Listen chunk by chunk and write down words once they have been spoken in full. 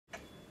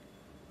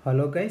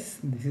Hello guys,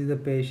 this is the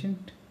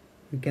patient.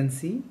 We can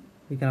see,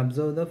 we can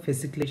observe the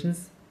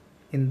fasciculations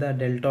in the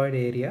deltoid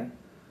area.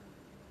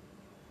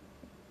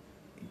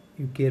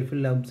 You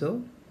carefully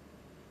observe.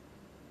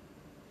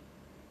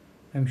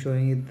 I am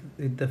showing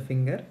it with the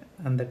finger,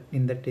 and that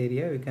in that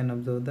area we can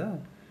observe the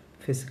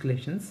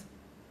fasciculations.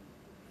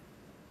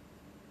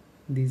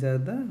 These are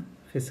the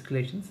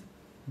fasciculations.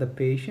 The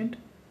patient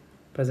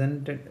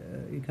presented,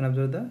 you can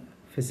observe the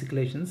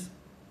fasciculations.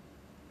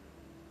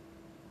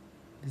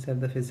 These are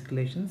the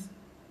fasciculations.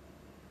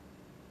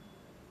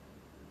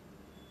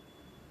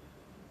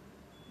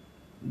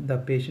 The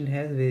patient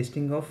has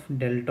wasting of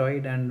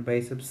deltoid and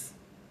biceps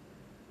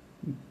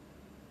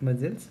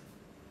muscles,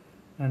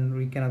 and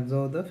we can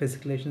observe the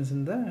fasciculations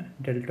in the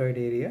deltoid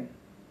area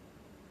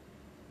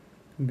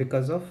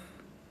because of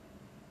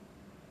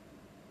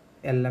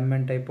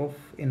LMN type of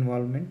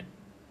involvement.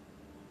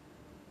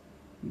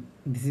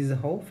 This is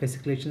how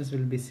fasciculations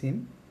will be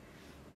seen.